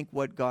 I think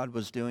what God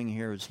was doing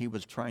here is he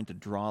was trying to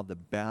draw the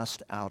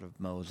best out of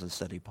Moses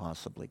that he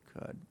possibly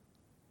could.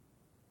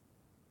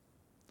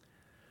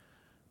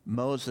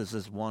 Moses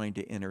is wanting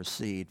to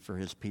intercede for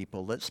his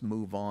people. Let's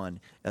move on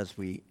as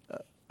we,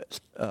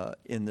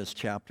 in this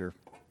chapter,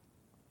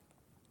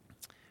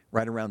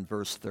 right around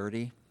verse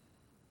 30.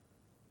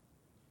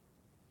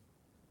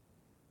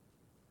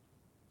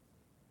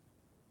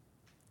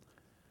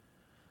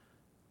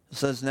 It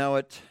says, now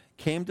it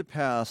came to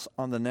pass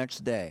on the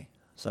next day.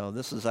 So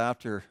this is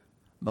after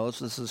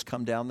Moses has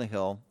come down the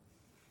hill,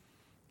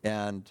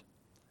 and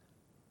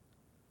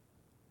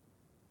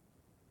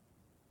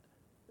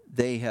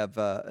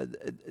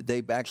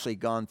they've actually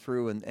gone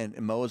through, and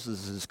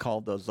Moses has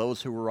called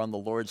those who were on the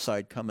Lord's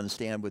side, come and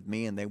stand with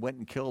me, and they went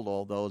and killed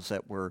all those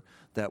that were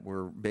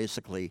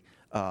basically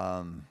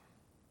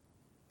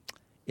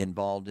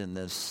involved in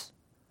this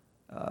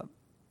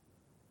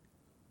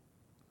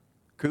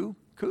coup.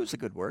 Coup is a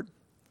good word.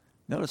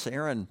 Notice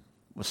Aaron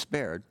was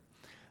spared.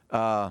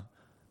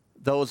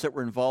 Those that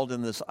were involved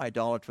in this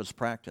idolatrous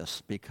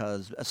practice,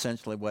 because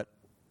essentially what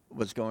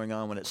was going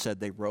on when it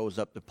said they rose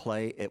up to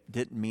play, it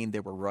didn't mean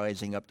they were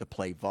rising up to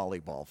play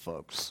volleyball,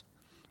 folks.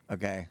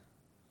 okay?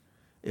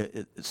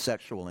 It's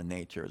sexual in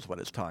nature is what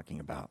it's talking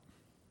about.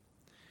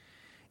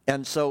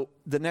 And so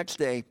the next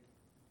day,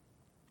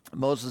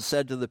 Moses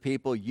said to the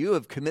people, "You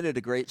have committed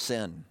a great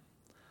sin.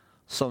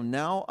 So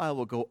now I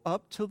will go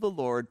up to the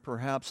Lord.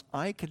 Perhaps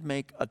I could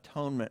make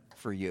atonement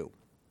for you."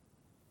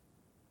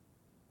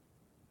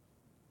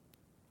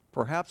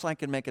 Perhaps I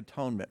can make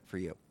atonement for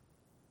you.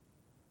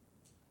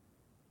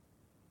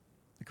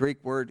 The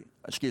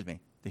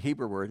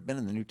Hebrew word, been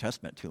in the New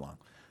Testament too long.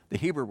 The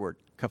Hebrew word,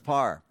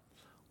 kapar,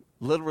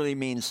 literally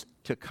means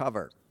to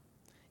cover.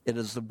 It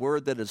is the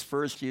word that is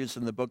first used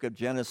in the book of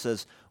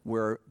Genesis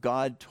where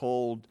God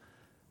told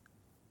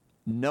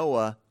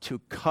Noah to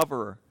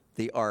cover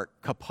the ark,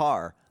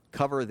 kapar,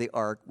 cover the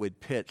ark with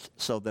pitch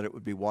so that it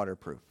would be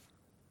waterproof.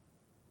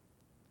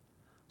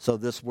 So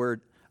this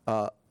word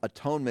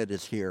atonement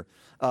is here.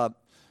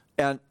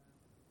 And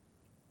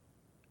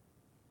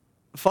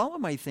follow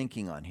my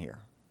thinking on here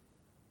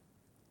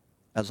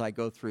as I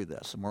go through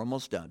this. And we're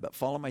almost done, but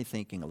follow my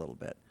thinking a little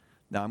bit.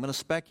 Now, I'm going to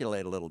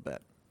speculate a little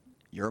bit.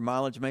 Your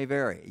mileage may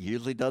vary. It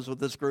usually does with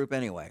this group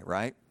anyway,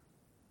 right?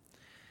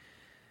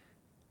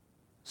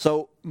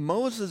 So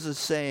Moses is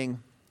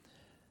saying,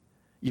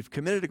 you've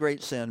committed a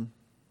great sin,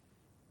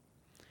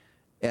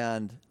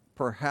 and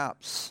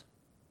perhaps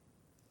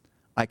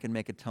I can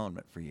make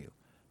atonement for you.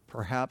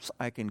 Perhaps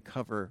I can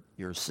cover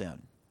your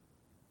sin.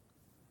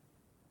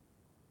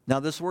 Now,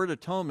 this word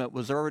atonement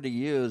was already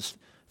used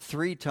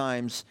 3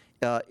 times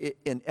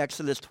in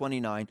Exodus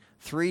 29,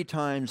 3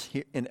 times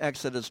in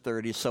Exodus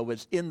 30, so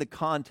it's in the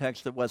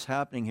context of what's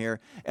happening here,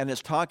 and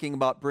it's talking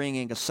about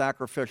bringing a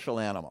sacrificial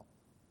animal,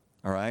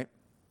 all right?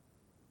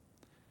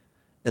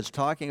 It's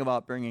talking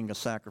about bringing a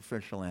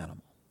sacrificial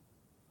animal.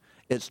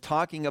 It's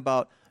talking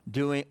about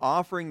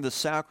offering the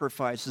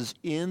sacrifices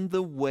in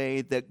the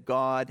way that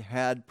God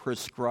had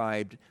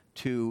prescribed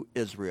to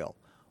Israel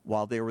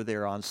while they were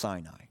there on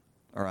Sinai,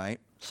 all right?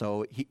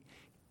 So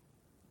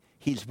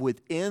he's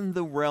within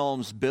the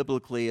realms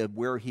biblically of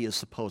where he is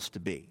supposed to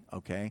be,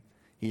 okay?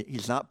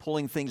 He's not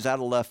pulling things out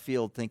of left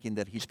field thinking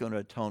that he's going to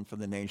atone for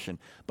the nation.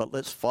 But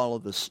let's follow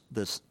this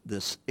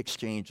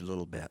exchange a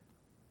little bit.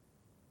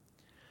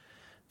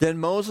 Then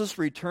Moses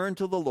returned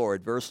to the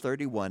Lord, verse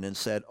 31, and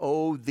said,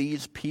 "Oh,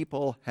 these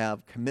people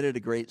have committed a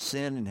great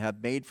sin and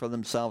have made for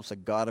themselves a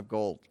god of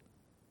gold.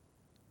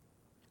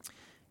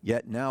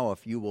 Yet now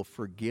if you will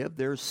forgive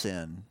their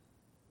sin,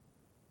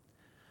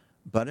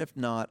 but if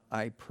not,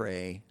 I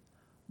pray,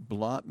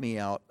 blot me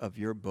out of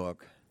your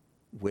book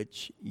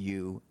which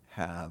you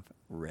have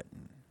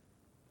written."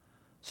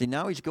 See,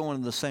 now he's going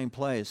to the same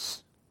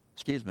place.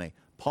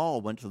 Paul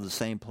went to the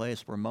same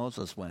place where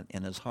Moses went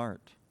in his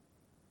heart.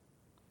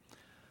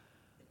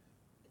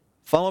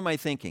 Follow my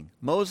thinking.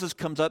 Moses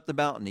comes up the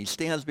mountain. He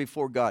stands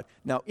before God.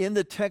 Now, in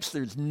the text,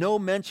 there's no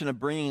mention of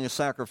bringing a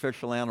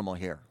sacrificial animal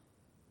here.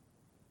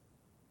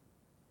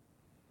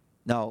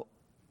 Now,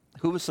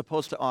 who was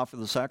supposed to offer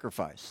the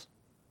sacrifice?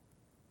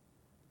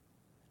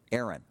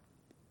 Aaron,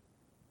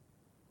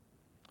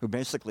 who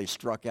basically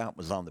struck out,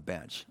 was on the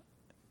bench.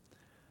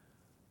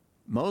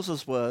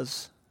 Moses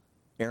was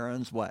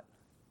Aaron's what?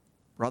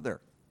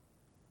 Brother.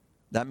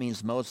 That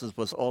means Moses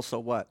was also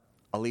what?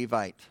 A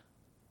Levite,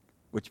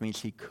 which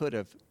means he could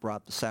have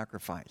brought the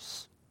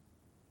sacrifice.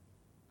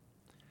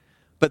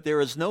 But there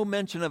is no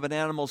mention of an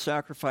animal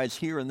sacrifice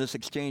here in this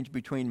exchange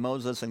between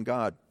Moses and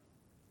God.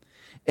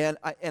 And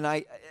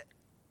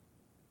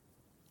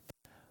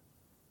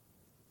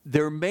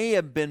there may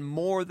have been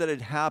more that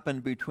had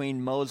happened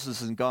between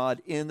Moses and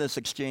God in this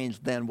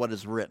exchange than what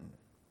is written.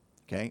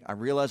 Okay, I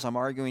realize I'm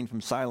arguing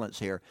from silence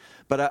here.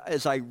 But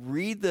as I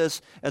read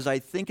this, as I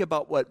think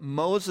about what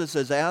Moses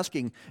is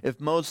asking, if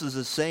Moses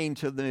is saying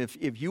to them,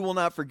 if you will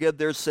not forgive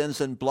their sins,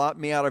 then blot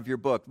me out of your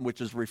book, which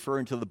is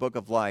referring to the book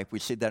of life. We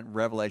see that in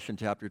Revelation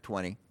chapter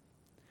 20.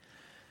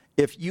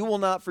 If you will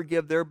not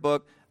forgive their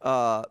book,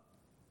 blot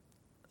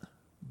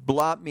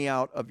me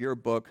out of your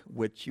book,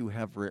 which you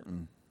have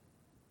written.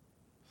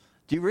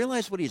 Do you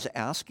realize what he's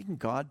asking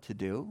God to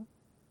do?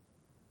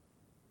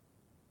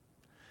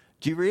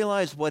 Do you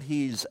realize what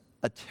he's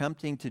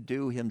attempting to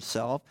do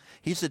himself?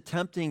 He's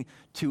attempting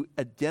to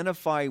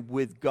identify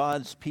with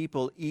God's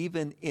people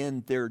even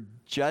in their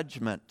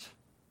judgment.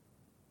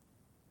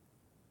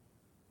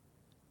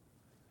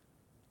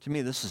 To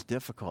me, this is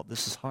difficult.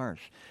 This is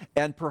harsh.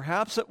 And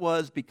perhaps it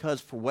was because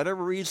for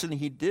whatever reason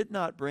he did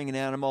not bring an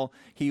animal.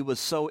 He was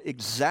so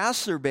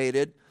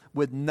exacerbated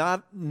with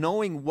not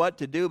knowing what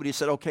to do, but he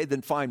said, okay,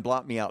 then fine,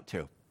 blot me out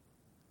too.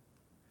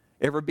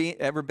 Ever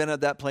been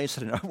at that place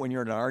when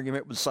you're in an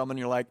argument with someone,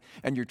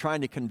 and you're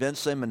trying to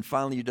convince them, and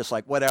finally you're just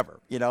like, whatever,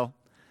 you know?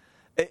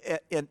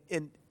 And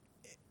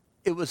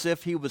it was as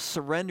if he was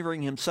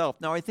surrendering himself.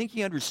 Now, I think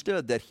he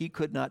understood that he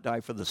could not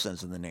die for the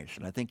sins of the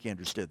nation. I think he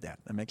understood that.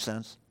 That makes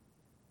sense?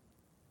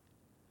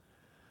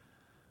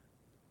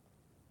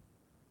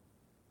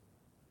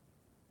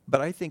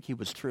 But I think he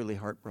was truly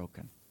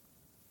heartbroken.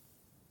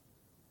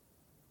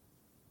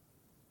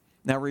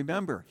 Now,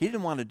 remember, he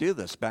didn't want to do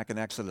this back in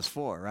Exodus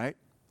 4, right?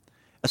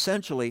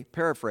 Essentially,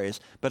 paraphrase,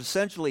 but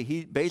essentially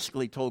he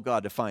basically told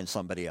God to find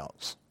somebody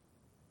else.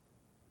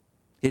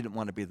 He didn't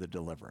want to be the deliverer.